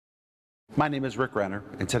My name is Rick Renner,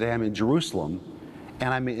 and today I'm in Jerusalem,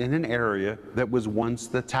 and I'm in an area that was once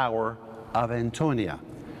the Tower of Antonia,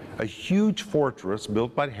 a huge fortress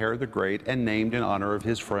built by Herod the Great and named in honor of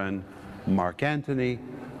his friend Mark Antony,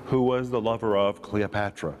 who was the lover of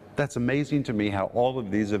Cleopatra. That's amazing to me how all of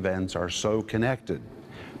these events are so connected.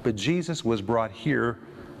 But Jesus was brought here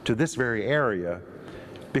to this very area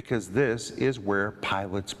because this is where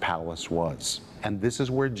Pilate's palace was, and this is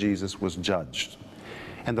where Jesus was judged.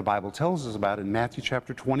 And the Bible tells us about it in Matthew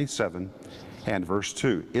chapter 27 and verse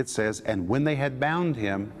 2. It says, "And when they had bound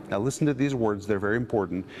him," now listen to these words, they're very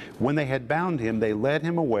important. "When they had bound him, they led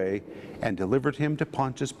him away and delivered him to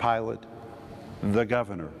Pontius Pilate, the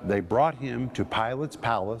governor." They brought him to Pilate's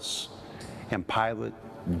palace, and Pilate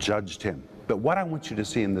judged him. But what I want you to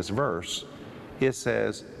see in this verse, it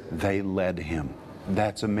says, they led him.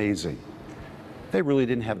 That's amazing. They really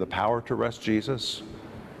didn't have the power to arrest Jesus.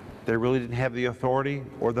 They really didn't have the authority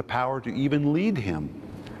or the power to even lead him.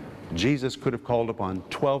 Jesus could have called upon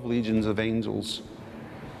 12 legions of angels.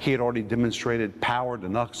 He had already demonstrated power to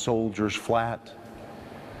knock soldiers flat.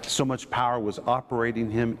 So much power was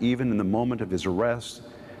operating him even in the moment of his arrest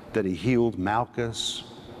that he healed Malchus,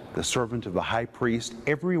 the servant of the high priest.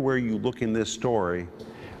 Everywhere you look in this story,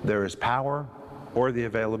 there is power or the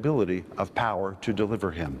availability of power to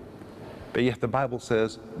deliver him. But yet the Bible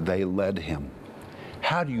says they led him.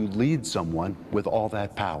 How do you lead someone with all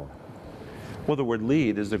that power? Well, the word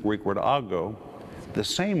lead is the Greek word ago, the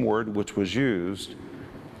same word which was used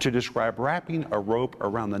to describe wrapping a rope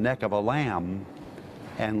around the neck of a lamb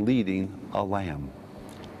and leading a lamb.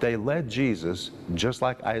 They led Jesus, just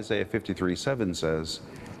like Isaiah 53:7 says,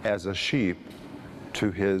 as a sheep to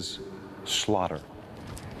his slaughter.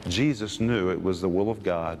 Jesus knew it was the will of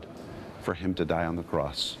God for him to die on the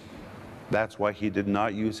cross. That's why he did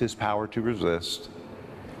not use his power to resist.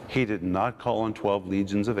 He did not call on 12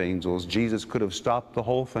 legions of angels. Jesus could have stopped the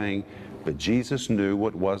whole thing, but Jesus knew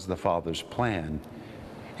what was the Father's plan.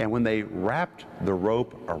 And when they wrapped the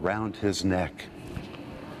rope around his neck,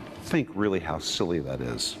 think really how silly that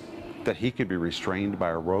is, that he could be restrained by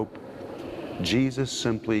a rope. Jesus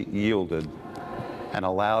simply yielded and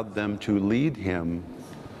allowed them to lead him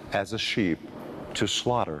as a sheep to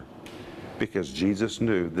slaughter, because Jesus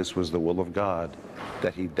knew this was the will of God,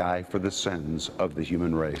 that he die for the sins of the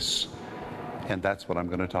human race. And that's what I'm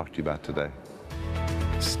going to talk to you about today.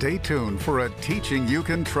 Stay tuned for a teaching you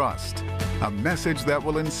can trust, a message that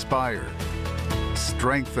will inspire,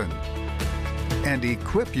 strengthen, and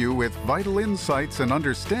equip you with vital insights and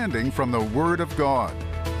understanding from the Word of God.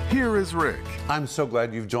 Here is Rick. I'm so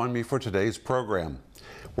glad you've joined me for today's program.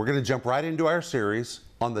 We're going to jump right into our series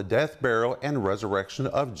on the death, burial, and resurrection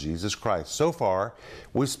of Jesus Christ. So far,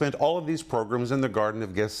 we've spent all of these programs in the Garden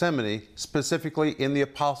of Gethsemane, specifically in the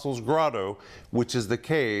Apostles' Grotto, which is the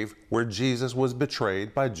cave where Jesus was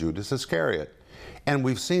betrayed by Judas Iscariot. And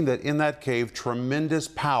we've seen that in that cave, tremendous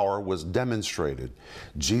power was demonstrated.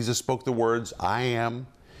 Jesus spoke the words, "I am,"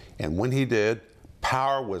 and when he did,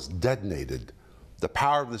 power was detonated. The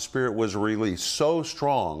power of the Spirit was released so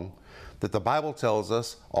strong that the Bible tells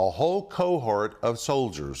us a whole cohort of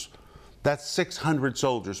soldiers, that's 600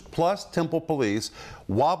 soldiers, plus temple police,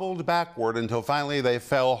 wobbled backward until finally they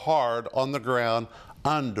fell hard on the ground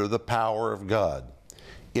under the power of God.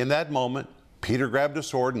 In that moment, Peter grabbed a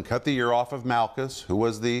sword and cut the ear off of Malchus, who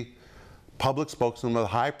was the public spokesman of the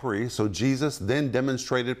high priest. So Jesus then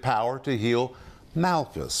demonstrated power to heal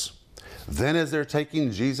Malchus. Then as they're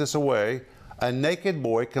taking Jesus away, a naked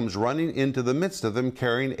boy comes running into the midst of them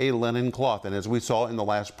carrying a linen cloth. And as we saw in the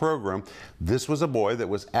last program, this was a boy that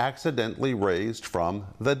was accidentally raised from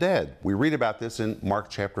the dead. We read about this in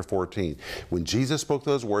Mark chapter 14. When Jesus spoke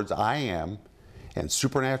those words, "I am," and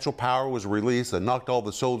supernatural power was released and knocked all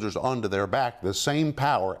the soldiers onto their back, the same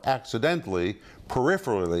power accidentally,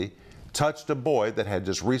 peripherally, touched a boy that had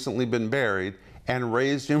just recently been buried and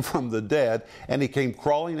raised him from the dead, and he came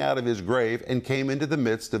crawling out of his grave and came into the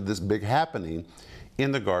midst of this big happening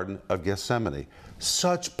in the Garden of Gethsemane.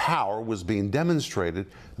 Such power was being demonstrated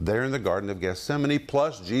there in the Garden of Gethsemane.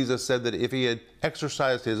 Plus, Jesus said that if he had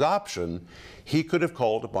exercised his option, he could have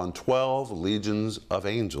called upon 12 legions of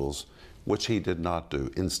angels, which he did not do.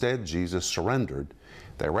 Instead, Jesus surrendered.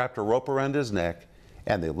 They wrapped a rope around his neck,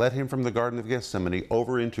 and they led him from the Garden of Gethsemane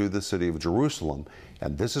over into the city of Jerusalem.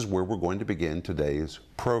 And this is where we're going to begin today's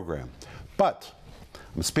program. But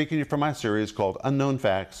I'm speaking to you from my series called Unknown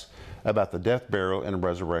Facts about the death, burial, and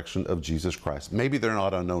resurrection of Jesus Christ. Maybe they're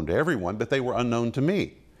not unknown to everyone, but they were unknown to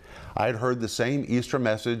me. I had heard the same Easter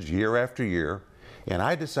message year after year, And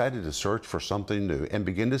I decided to search for something new and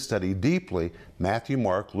begin to study deeply Matthew,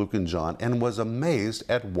 Mark, Luke, and John, and was amazed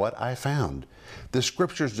at what I found. The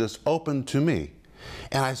scriptures just opened to me.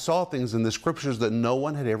 And I saw things in the scriptures that no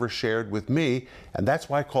one had ever shared with me, and that's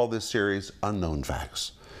why I call this series Unknown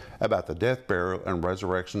Facts, about the death, burial, and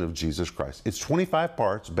resurrection of Jesus Christ. It's 25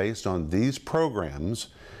 parts based on these programs.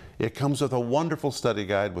 It comes with a wonderful study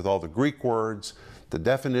guide with all the Greek words, the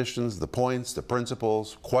definitions, the points, the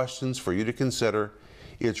principles, questions for you to consider.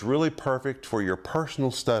 It's really perfect for your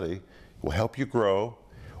personal study. It will help you grow,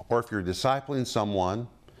 or if you're discipling someone,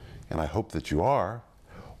 and I hope that you are,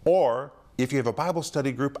 or if you have a Bible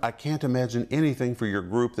study group, I can't imagine anything for your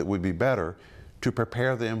group that would be better to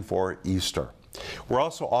prepare them for Easter. We're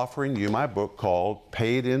also offering you my book called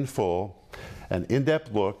Paid in Full, an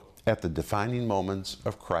in-depth look at the defining moments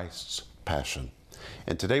of Christ's Passion.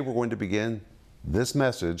 And today we're going to begin this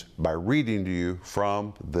message by reading to you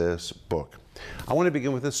from this book. I want to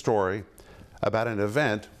begin with a story about an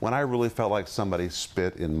event when I really felt like somebody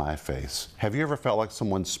spit in my face. Have you ever felt like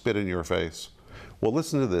someone spit in your face? Well,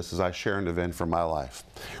 listen to this as I share an event from my life.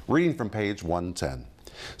 Reading from page 110.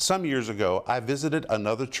 Some years ago, I visited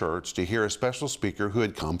another church to hear a special speaker who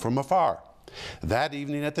had come from afar. That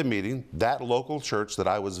evening at the meeting, that local church that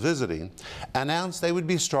I was visiting announced they would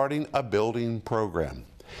be starting a building program.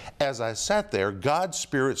 As I sat there, God's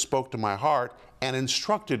Spirit spoke to my heart and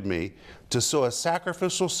instructed me to sow a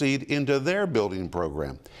sacrificial seed into their building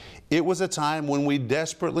program. It was a time when we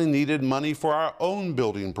desperately needed money for our own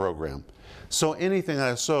building program. So anything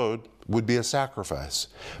I sowed would be a sacrifice.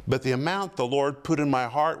 But the amount the Lord put in my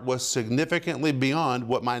heart was significantly beyond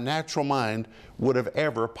what my natural mind would have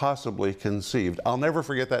ever possibly conceived. I'll never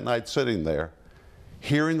forget that night sitting there,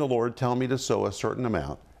 hearing the Lord tell me to sow a certain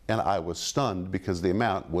amount, and I was stunned because the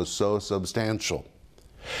amount was so substantial.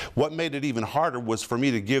 What made it even harder was for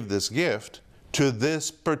me to give this gift to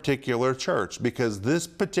this particular church, because this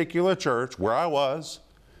particular church where I was,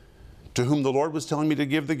 to whom the Lord was telling me to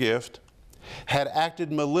give the gift, had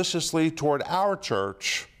acted maliciously toward our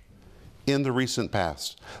church in the recent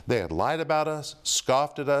past. They had lied about us,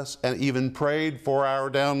 scoffed at us, and even prayed for our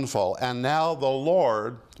downfall. And now the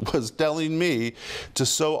Lord was telling me to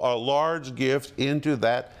sow a large gift into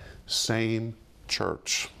that same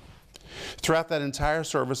church. Throughout that entire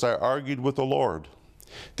service, I argued with the Lord.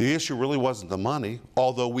 The issue really wasn't the money,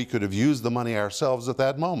 although we could have used the money ourselves at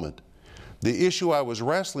that moment. The issue I was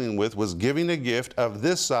wrestling with was giving a gift of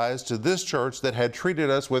this size to this church that had treated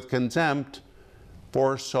us with contempt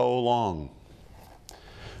for so long.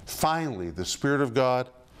 Finally, the Spirit of God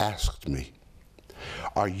asked me,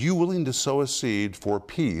 "Are you willing to sow a seed for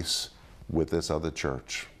peace with this other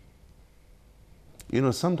church?" You know,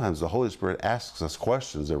 sometimes the Holy Spirit asks us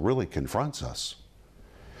questions that really confronts us.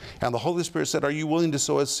 And the Holy Spirit said, "Are you willing to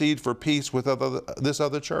sow a seed for peace with this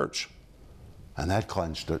other church?" And that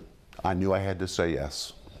clenched it. I knew I had to say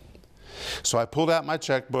yes. So I pulled out my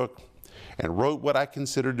checkbook and wrote what I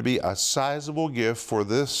considered to be a sizable gift for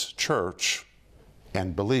this church.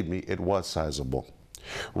 And believe me, it was sizable.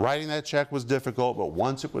 Writing that check was difficult, but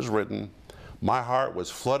once it was written, my heart was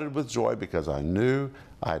flooded with joy because I knew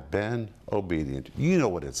I'd been obedient. You know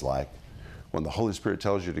what it's like when the Holy Spirit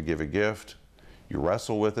tells you to give a gift. You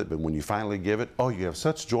wrestle with it, but when you finally give it, oh, you have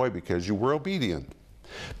such joy because you were obedient.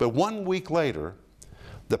 But 1 week later,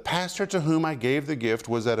 the pastor to whom I gave the gift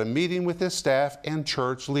was at a meeting with his staff and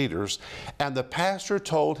church leaders, and the pastor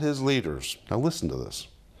told his leaders, now listen to this,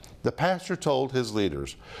 the pastor told his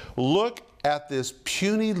leaders, "Look at this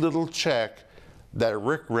puny little check that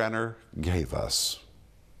Rick Renner gave us.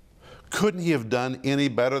 Couldn't he have done any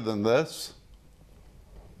better than this?"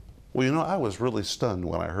 Well, you know, I was really stunned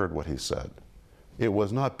when I heard what he said. It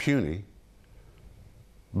was not puny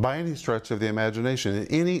by any stretch of the imagination. In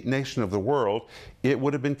any nation of the world, it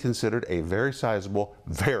would have been considered a very sizable,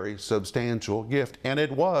 very substantial gift. And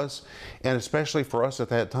it was. And especially for us at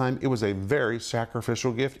that time, it was a very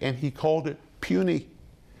sacrificial gift. And he called it puny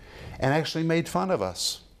and actually made fun of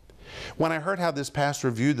us. When I heard how this pastor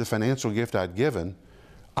viewed the financial gift I'd given,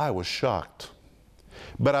 I was shocked.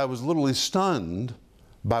 But I was literally stunned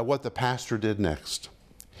by what the pastor did next.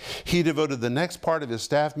 He devoted the next part of his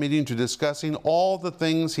staff meeting to discussing all the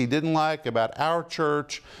things he didn't like about our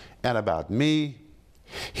church and about me.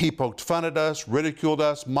 He poked fun at us, ridiculed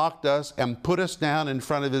us, mocked us, and put us down in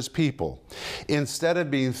front of his people. Instead of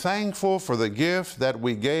being thankful for the gift that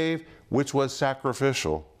we gave, which was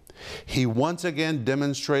sacrificial, he once again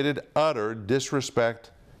demonstrated utter disrespect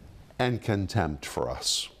and contempt for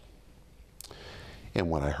us. And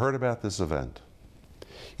when I heard about this event,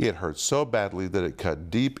 it hurt so badly that it cut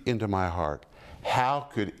deep into my heart. How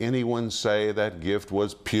could anyone say that gift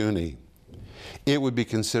was puny? It would be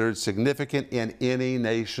considered significant in any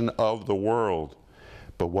nation of the world.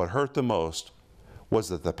 But what hurt the most was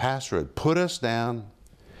that the pastor had put us down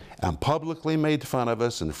and publicly made fun of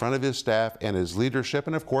us in front of his staff and his leadership.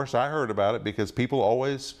 And of course, I heard about it because people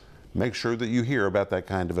always make sure that you hear about that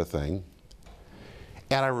kind of a thing.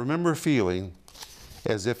 And I remember feeling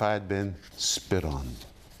as if I had been spit on.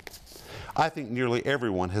 I think nearly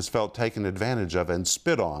everyone has felt taken advantage of and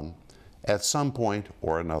spit on at some point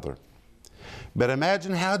or another. But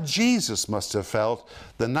imagine how Jesus must have felt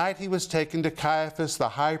the night he was taken to Caiaphas, the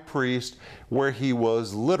high priest, where he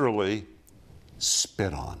was literally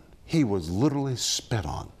spit on. He was literally spit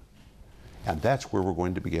on. And that's where we're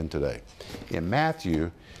going to begin today. In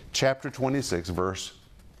Matthew chapter 26, verse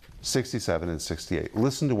 67 and 68.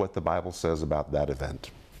 Listen to what the Bible says about that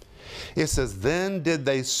event. It says, "Then did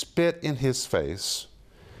they spit in his face,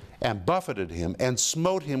 and buffeted him, and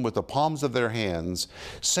smote him with the palms of their hands,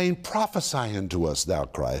 saying, Prophesy unto us, thou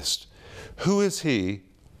Christ. Who is he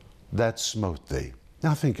that smote thee?"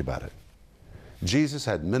 Now think about it. Jesus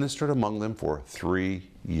had ministered among them for 3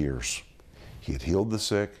 years. He had healed the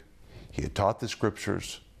sick. He had taught the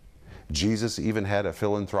scriptures. Jesus even had a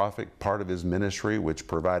philanthropic part of his ministry which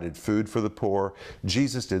provided food for the poor.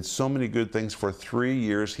 Jesus did so many good things for 3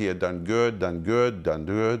 years. He had done good, done good, done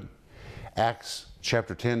good. Acts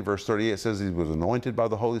chapter 10, verse 38 says he was anointed by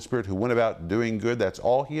the Holy Spirit who went about doing good. That's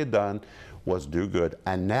all he had done, was do good.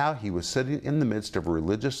 And now he was sitting in the midst of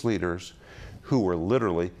religious leaders who were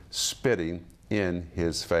literally spitting in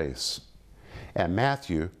his face. And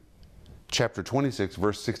Matthew chapter 26,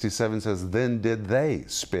 verse 67 says, "Then did they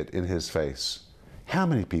spit in his face." How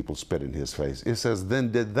many people spit in his face? It says,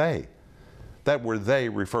 "Then did they." That word "they"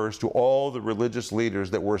 refers to all the religious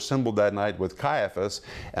leaders that were assembled that night with Caiaphas,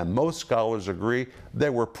 and most scholars agree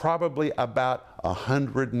there were probably about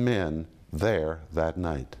 100 men there that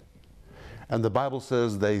night. And the Bible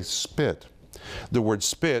says they spit. The word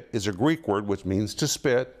spit is a Greek word which means to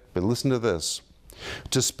spit, but listen to this.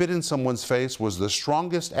 To spit in someone's face was the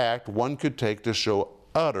strongest act one could take to show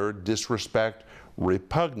utter disrespect,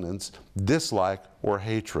 repugnance, dislike, or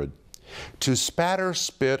hatred. To spatter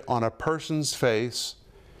spit on a person's face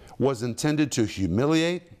was intended to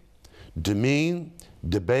humiliate, demean,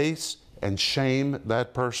 debase, and shame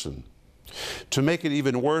that person. To make it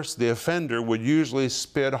even worse, the offender would usually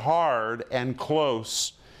spit hard and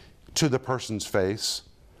close to the person's face,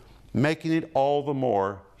 making it all the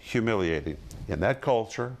more humiliating. In that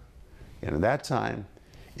culture and in that time,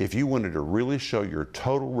 if you wanted to really show your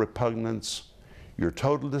total repugnance, your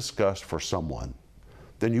total disgust for someone,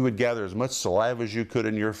 then you would gather as much saliva as you could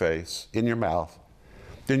in your face, in your mouth.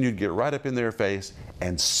 Then you'd get right up in their face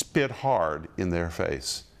and spit hard in their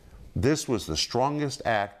face. This was the strongest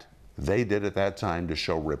act they did at that time to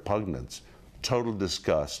show repugnance, total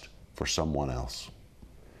disgust for someone else.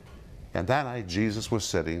 And that night, Jesus was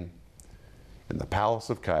sitting in the palace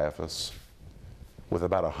of Caiaphas with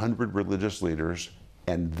about 100 religious leaders,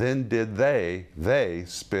 and then did they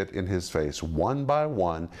spit in his face. One by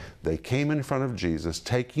one, they came in front of Jesus,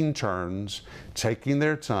 taking turns, taking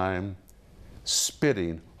their time,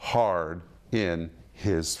 spitting hard in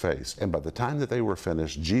his face. And by the time that they were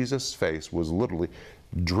finished, Jesus' face was literally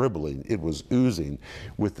dribbling. It was oozing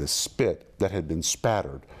with the spit that had been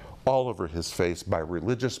spattered all over his face by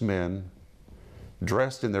religious men,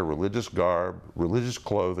 dressed in their religious garb, religious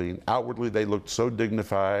clothing. Outwardly, they looked so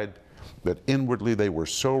dignified, but inwardly they were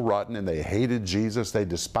so rotten, and they hated Jesus. They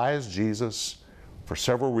despised Jesus for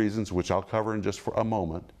several reasons, which I'll cover in just for a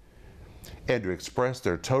moment. And to express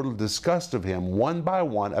their total disgust of him, one by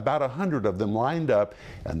one, about 100 of them lined up,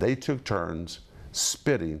 and they took turns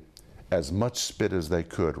spitting as much spit as they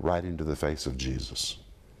could right into the face of Jesus.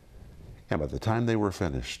 And by the time they were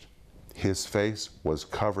finished, his face was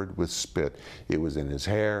covered with spit. It was in his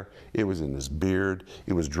hair, it was in his beard,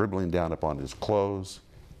 it was dribbling down upon his clothes.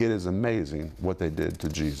 It is amazing what they did to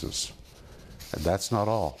Jesus. And that's not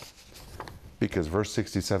all. Because verse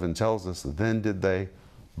 67 tells us, "Then did they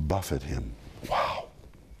buffet him." Wow.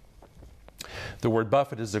 The word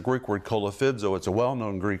buffet is the Greek word kolophizo. It's a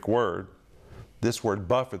well-known Greek word. This word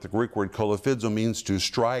buffet, the Greek word kolophizo, means to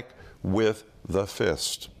strike with the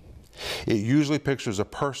fist. It usually pictures a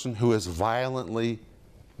person who is violently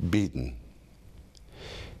beaten.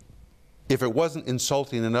 If it wasn't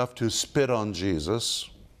insulting enough to spit on Jesus,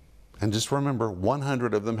 and just remember,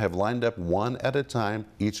 100 of them have lined up one at a time,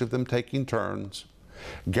 each of them taking turns,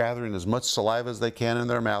 gathering as much saliva as they can in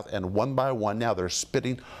their mouth, and one by one now they're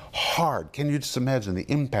spitting hard. Can you just imagine the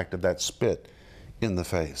impact of that spit in the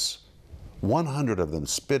face? 100 of them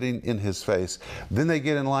spitting in his face. Then they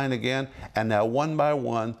get in line again, and now one by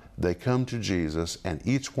one, they come to Jesus, and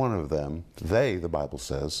each one of them, the Bible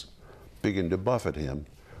says, begin to buffet him,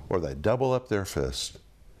 or they double up their fist,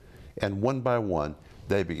 and one by one,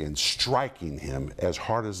 they begin striking him as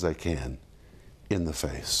hard as they can in the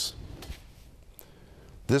face.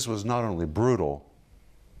 This was not only brutal,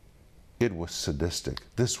 it was sadistic.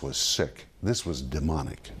 This was sick. This was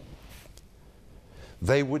demonic.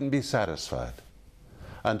 They wouldn't be satisfied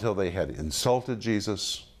until they had insulted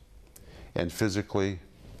Jesus and physically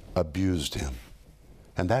abused him.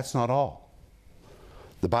 And that's not all.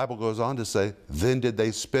 The Bible goes on to say, then did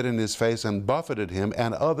they spit in his face and buffeted him,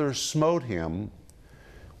 and others smote him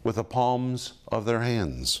with the palms of their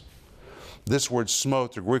hands. This word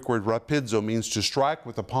smote, the Greek word rapidzo, means to strike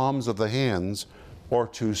with the palms of the hands or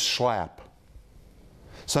to slap.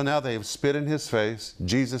 So now they've spit in his face.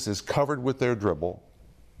 Jesus is covered with their dribble.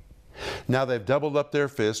 Now they've doubled up their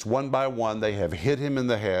fist. One by one, they have hit him in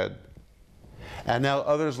the head. And now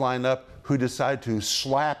others line up who decide to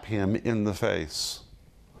slap him in the face.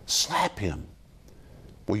 Slap him.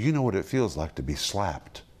 Well, you know what it feels like to be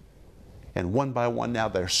slapped. And one by one now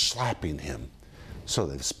they're slapping him. So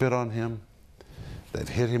they've spit on him. They've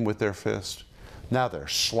hit him with their fist. Now they're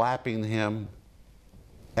slapping him.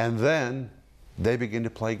 And then they begin to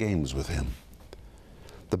play games with him.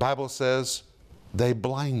 The Bible says they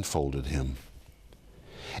blindfolded him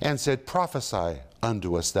and said, prophesy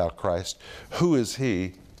unto us, thou Christ, who is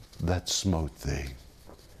he that smote thee?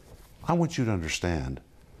 I want you to understand,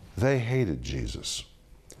 they hated Jesus.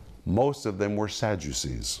 Most of them were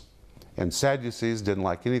Sadducees. And Sadducees didn't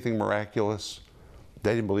like anything miraculous.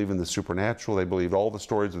 They didn't believe in the supernatural. They believed all the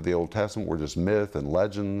stories of the Old Testament were just myth and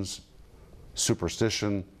legends,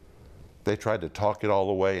 superstition. They tried to talk it all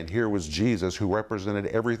away, and here was Jesus who represented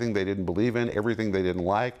everything they didn't believe in, everything they didn't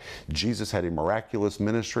like. Jesus had a miraculous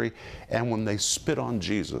ministry, and when they spit on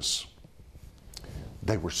Jesus,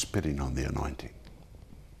 they were spitting on the anointing.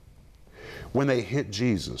 When they hit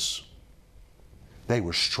Jesus, they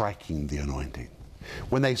were striking the anointing.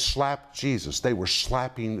 When they slapped Jesus, they were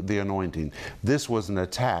slapping the anointing. This was an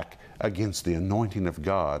attack against the anointing of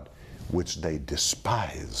God, which they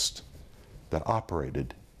despised, that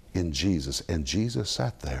operated in Jesus. And Jesus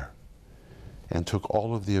sat there and took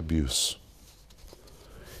all of the abuse.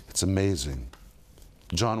 It's amazing.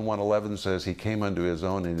 John 1:11 says, he came unto his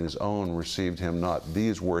own, and his own received him not.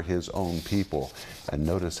 These were his own people. And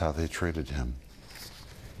notice how they treated him.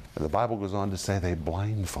 And the Bible goes on to say they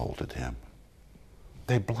blindfolded him.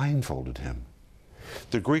 They blindfolded him.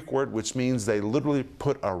 The Greek word, which means they literally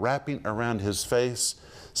put a wrapping around his face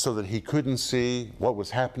so that he couldn't see what was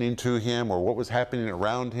happening to him or what was happening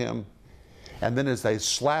around him. And then as they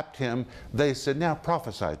slapped him, they said, now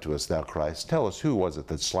prophesy to us, thou Christ. Tell us, who was it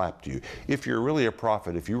that slapped you? If you're really a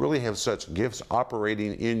prophet, if you really have such gifts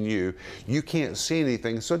operating in you, you can't see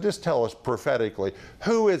anything, so just tell us prophetically,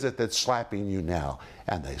 who is it that's slapping you now?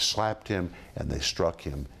 And they slapped him, and they struck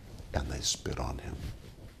him, and they spit on him.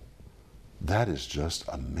 That is just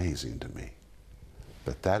amazing to me.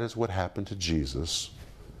 But that is what happened to Jesus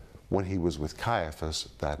when he was with Caiaphas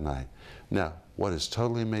that night. Now, what is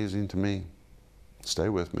totally amazing to me, stay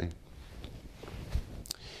with me,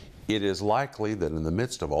 it is likely that in the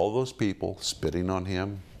midst of all those people spitting on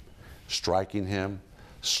him, striking him,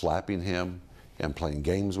 slapping him, and playing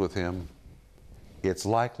games with him, it's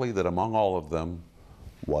likely that among all of them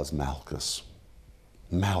was Malchus.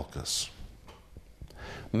 Malchus.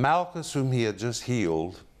 Malchus, whom he had just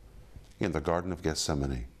healed in the Garden of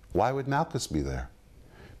Gethsemane. Why would Malchus be there?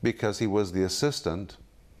 Because he was the assistant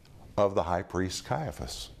of the high priest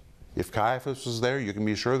Caiaphas. If Caiaphas was there, you can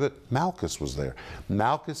be sure that Malchus was there.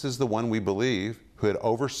 Malchus is the one, we believe, who had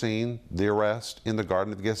overseen the arrest in the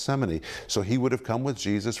Garden of Gethsemane. So he would have come with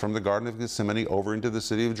Jesus from the Garden of Gethsemane over into the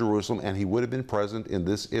city of Jerusalem, and he would have been present in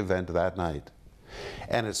this event that night.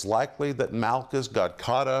 And it's likely that Malchus got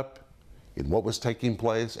caught up in what was taking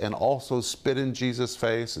place and also spit in Jesus'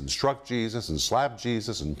 face and struck Jesus and slapped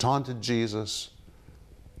Jesus and taunted Jesus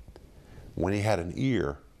when he had an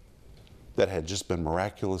ear that had just been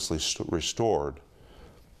miraculously restored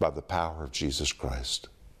by the power of Jesus Christ.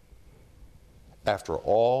 After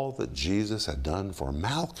all that Jesus had done for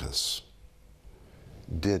Malchus,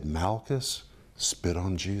 did Malchus spit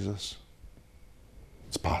on Jesus?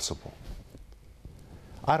 It's possible.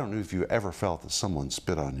 I don't know if you ever felt that someone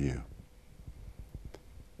spit on you.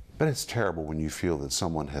 But it's terrible when you feel that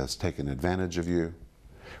someone has taken advantage of you,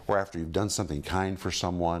 or after you've done something kind for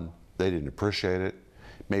someone, they didn't appreciate it.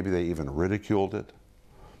 Maybe they even ridiculed it.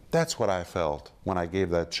 That's what I felt when I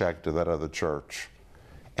gave that check to that other church.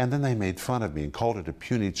 And then they made fun of me and called it a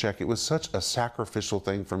puny check. It was such a sacrificial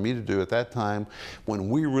thing for me to do at that time when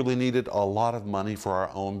we really needed a lot of money for our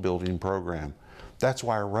own building program. That's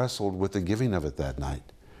why I wrestled with the giving of it that night.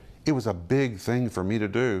 It was a big thing for me to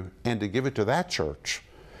do, and to give it to that church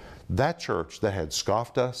that had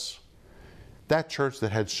scoffed us, that church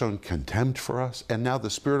that had shown contempt for us, and now the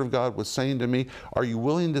Spirit of God was saying to me, are you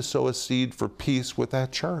willing to sow a seed for peace with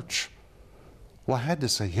that church? Well, I had to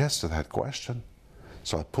say yes to that question.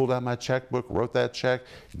 So I pulled out my checkbook, wrote that check,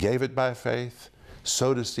 gave it by faith,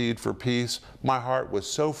 sowed a seed for peace. My heart was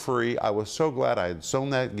so free. I was so glad I had sown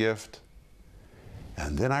that gift.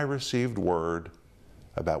 And then I received word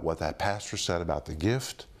about what that pastor said about the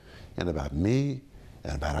gift and about me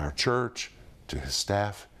and about our church to his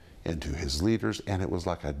staff and to his leaders. And it was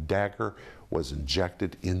like a dagger was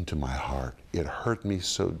injected into my heart. It hurt me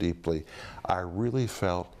so deeply. I really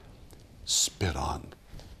felt spit on.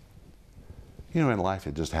 You know, in life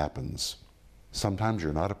it just happens. Sometimes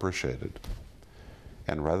you're not appreciated.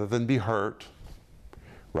 And rather than be hurt,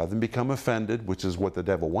 rather than become offended, which is what the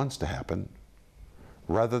devil wants to happen,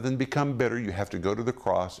 rather than become bitter, you have to go to the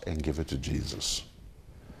cross and give it to Jesus.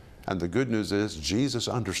 And the good news is Jesus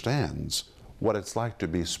understands what it's like to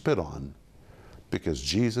be spit on, because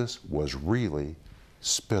Jesus was really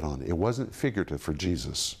spit on. It wasn't figurative for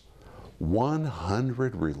Jesus.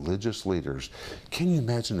 100 religious leaders. Can you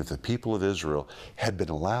imagine if the people of Israel had been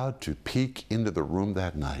allowed to peek into the room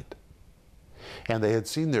that night, and they had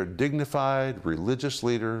seen their dignified religious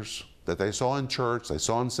leaders that they saw in church, they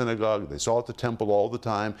saw in synagogue, they saw at the temple all the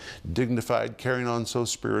time, dignified, carrying on so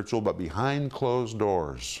spiritual, but behind closed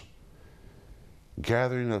doors,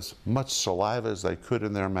 gathering as much saliva as they could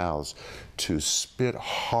in their mouths to spit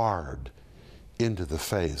hard into the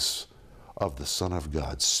face of the Son of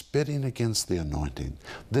God, spitting against the anointing,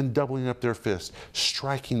 then doubling up their fists,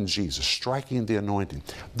 striking Jesus, striking the anointing,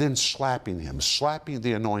 then slapping him, slapping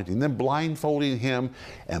the anointing, then blindfolding him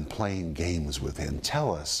and playing games with him.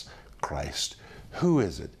 Tell us, Christ, who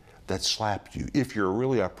is it that slapped you? If you're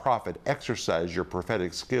really a prophet, exercise your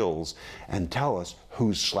prophetic skills and tell us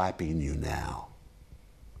who's slapping you now.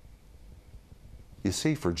 You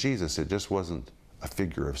see, for Jesus, it just wasn't a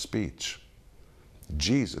figure of speech.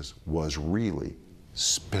 Jesus was really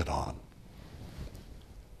spit on.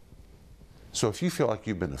 So if you feel like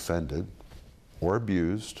you've been offended or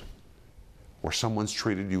abused, or someone's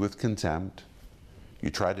treated you with contempt, you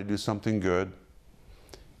try to do something good,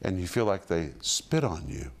 and you feel like they spit on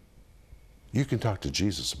you, you can talk to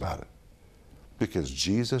Jesus about it. Because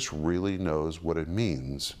Jesus really knows what it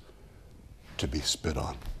means to be spit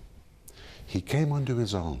on. He came unto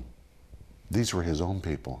his own. These were his own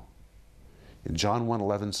people. In John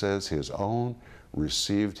 1:11 says, his own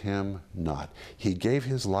received him not. He gave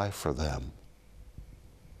his life for them,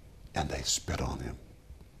 and they spit on him.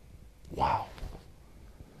 Wow.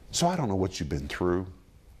 So I don't know what you've been through.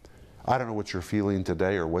 I don't know what you're feeling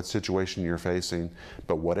today or what situation you're facing,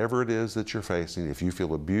 but whatever it is that you're facing, if you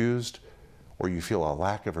feel abused or you feel a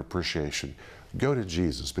lack of appreciation, go to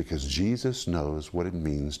Jesus, because Jesus knows what it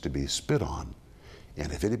means to be spit on.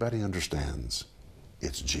 And if anybody understands,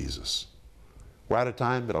 it's Jesus. We're out of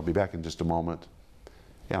time, but I'll be back in just a moment,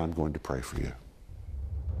 and I'm going to pray for you.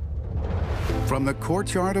 From the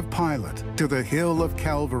courtyard of Pilate to the hill of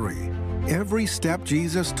Calvary, every step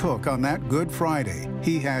Jesus took on that Good Friday,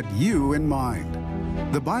 he had you in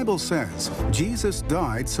mind. The Bible says Jesus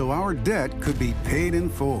died so our debt could be paid in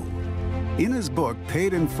full. In his book,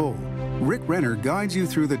 Paid in Full, Rick Renner guides you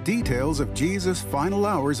through the details of Jesus' final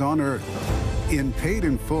hours on earth. In Paid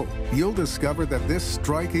in Full, you'll discover that this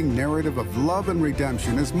striking narrative of love and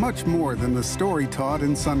redemption is much more than the story taught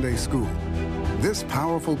in Sunday school. This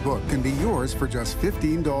powerful book can be yours for just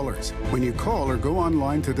 $15 when you call or go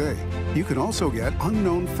online today. You can also get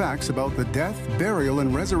unknown facts about the death, burial,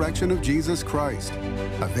 and resurrection of Jesus Christ.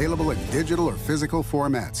 Available in digital or physical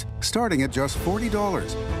formats, starting at just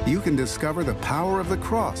 $40. You can discover the power of the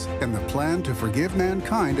cross and the plan to forgive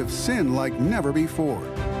mankind of sin like never before.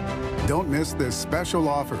 Don't miss this special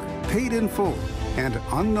offer, Paid in Full, and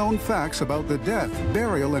unknown facts about the death,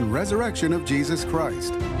 burial, and resurrection of Jesus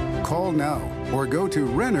Christ. Call now or go to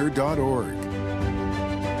Renner.org.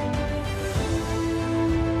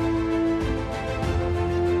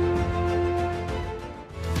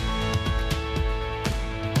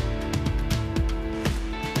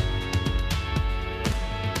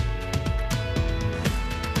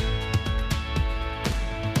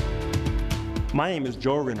 My name is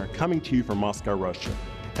Joe Renner, coming to you from Moscow, Russia,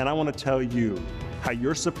 and I want to tell you how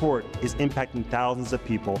your support is impacting thousands of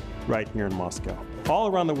people right here in Moscow. All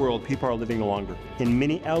around the world, people are living longer, and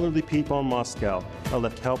many elderly people in Moscow are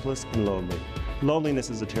left helpless and lonely. Loneliness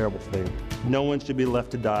is a terrible thing. No one should be left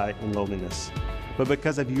to die in loneliness. But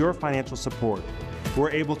because of your financial support, we're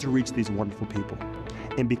able to reach these wonderful people.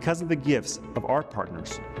 And because of the gifts of our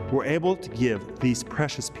partners, we're able to give these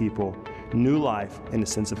precious people new life and a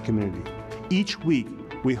sense of community. Each week,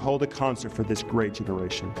 we hold a concert for this great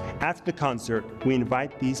generation. After the concert, we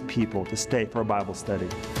invite these people to stay for a Bible study,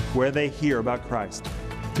 where they hear about Christ.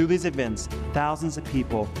 Through these events, thousands of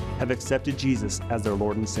people have accepted Jesus as their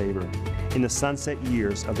Lord and Savior in the sunset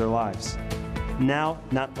years of their lives. Now,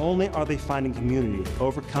 not only are they finding community,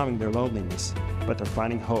 overcoming their loneliness, but they're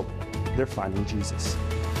finding hope. They're finding Jesus.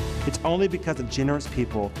 It's only because of generous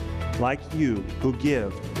people like you who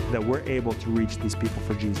give that we're able to reach these people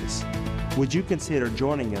for Jesus. Would you consider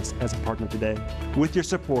joining us as a partner today? With your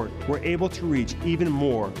support, we're able to reach even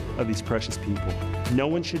more of these precious people. No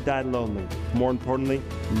one should die lonely. More importantly,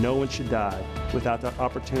 no one should die without the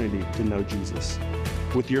opportunity to know Jesus.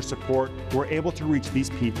 With your support, we're able to reach these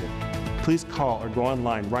people. Please call or go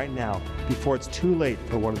online right now before it's too late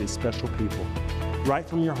for one of these special people. Right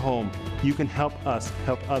from your home, you can help us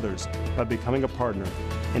help others by becoming a partner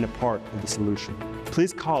and a part of the solution.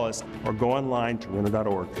 Please call us or go online to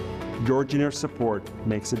Renner.org. Your generous support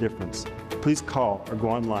makes a difference. Please call or go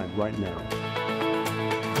online right now.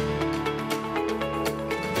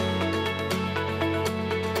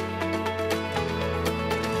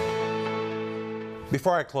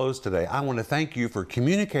 Before I close today, I want to thank you for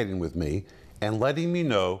communicating with me and letting me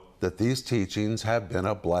know that these teachings have been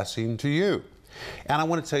a blessing to you. And I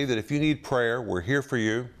want to tell you that if you need prayer, we're here for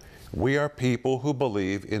you. We are people who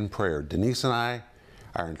believe in prayer. Denise and I,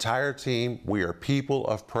 our entire team, we are people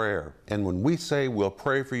of prayer. And when we say we'll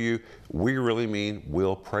pray for you, we really mean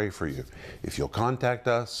we'll pray for you. If you'll contact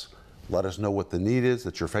us, let us know what the need is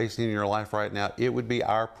that you're facing in your life right now. It would be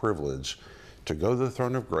our privilege to go to the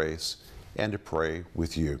throne of grace and to pray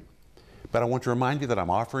with you. But I want to remind you that I'm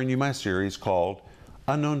offering you my series called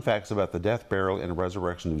Unknown Facts About the Death, Burial, and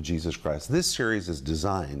Resurrection of Jesus Christ. This series is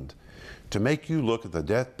designed to make you look at the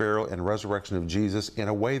death, burial, and resurrection of Jesus in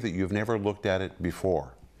a way that you've never looked at it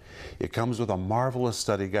before. It comes with a marvelous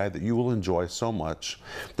study guide that you will enjoy so much.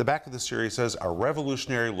 The back of the series says, a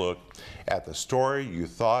revolutionary look at the story you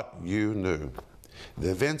thought you knew.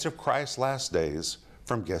 The events of Christ's last days,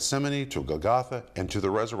 from Gethsemane to Golgotha and to the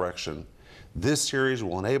resurrection. This series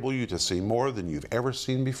will enable you to see more than you've ever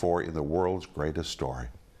seen before in the world's greatest story.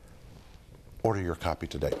 Order your copy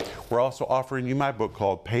today. We're also offering you my book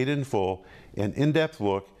called Paid in Full, an in-depth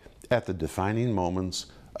look at the defining moments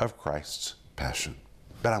of Christ's passion.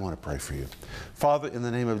 But I want to pray for you. Father, in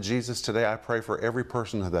the name of Jesus, today I pray for every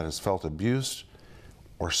person that has felt abused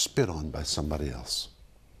or spit on by somebody else.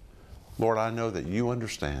 Lord, I know that you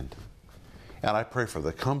understand. And I pray for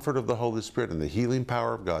the comfort of the Holy Spirit and the healing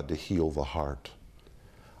power of God to heal the heart.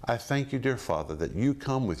 I thank you, dear Father, that you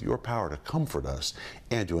come with your power to comfort us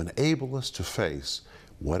and to enable us to face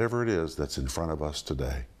whatever it is that's in front of us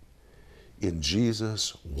today. In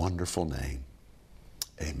Jesus' wonderful name,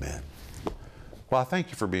 amen. Well, I thank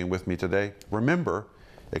you for being with me today. Remember,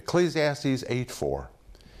 Ecclesiastes 8:4.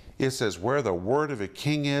 It says, where the word of a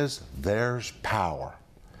king is, there's power.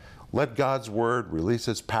 Let God's word release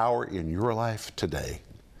its power in your life today.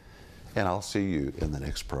 And I'll see you in the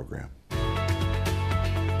next program.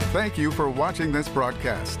 Thank you for watching this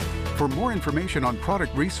broadcast. For more information on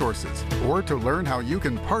product resources or to learn how you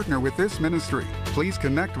can partner with this ministry, please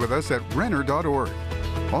connect with us at Renner.org.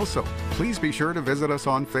 Also, please be sure to visit us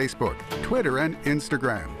on Facebook, Twitter, and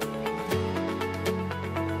Instagram.